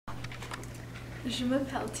Je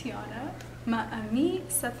m'appelle Tijana. Ma amie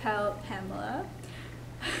s'appelle Pamela.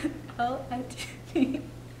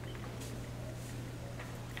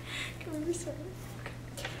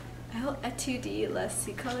 Elle étudie la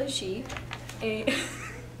psychologie et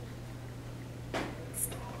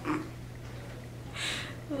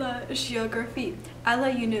la géographie à la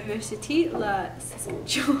université la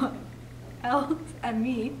Saskatchewan. Elle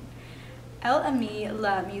aime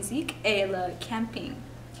la musique et le camping.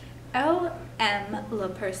 Elle aime la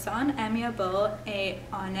personne amiable et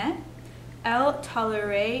honnête. Elle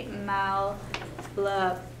tolère mal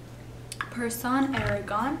la personne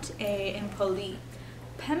arrogante et impolie.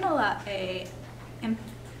 Pamela est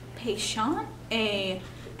impatiente et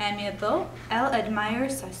amiable. Elle admire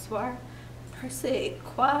s'asseoir parce qu'elle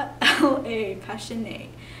est passionnée.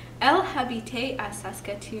 Elle habite à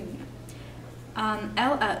Saskatoon.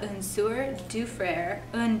 Elle a une sœur, deux frères,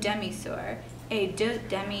 une demi-sœur et deux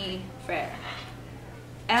demi-frères.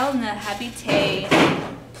 Elle ne habitait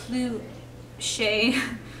plus chez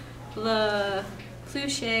les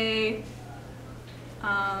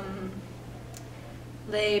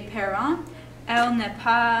parents. Elle n'est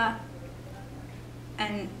pas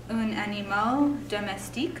un animal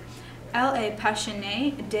domestique. Elle est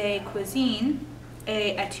passionnée de cuisine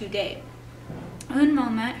et étudiée. Un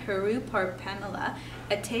moment heureux pour Pamela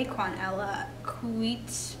était quand elle a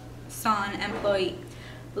quitté son emploi.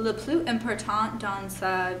 Le plus important dans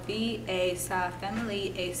sa vie est sa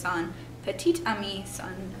famille et son petit ami.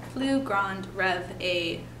 Son plus grand rêve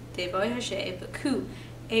est de voyager beaucoup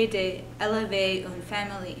et d'élever une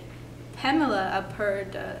famille. Pamela a peur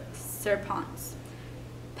de serpents.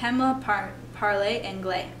 Pamela parle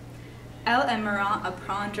anglais. Elle aimerait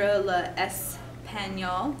apprendre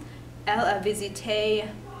l'espagnol. Elle a visité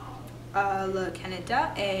le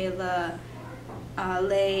Canada et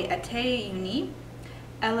les États-Unis.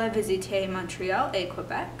 Elle a visité Montréal et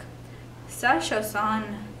Québec. Sa chanson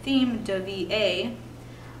theme de vie est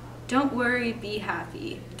Don't Worry, Be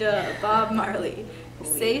Happy de Bob Marley.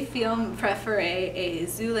 Ses films préférés est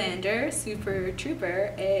Zoolander, Super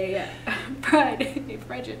Trooper et Pride et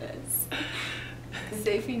Prejudice.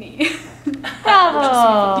 C'est fini.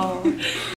 Bravo!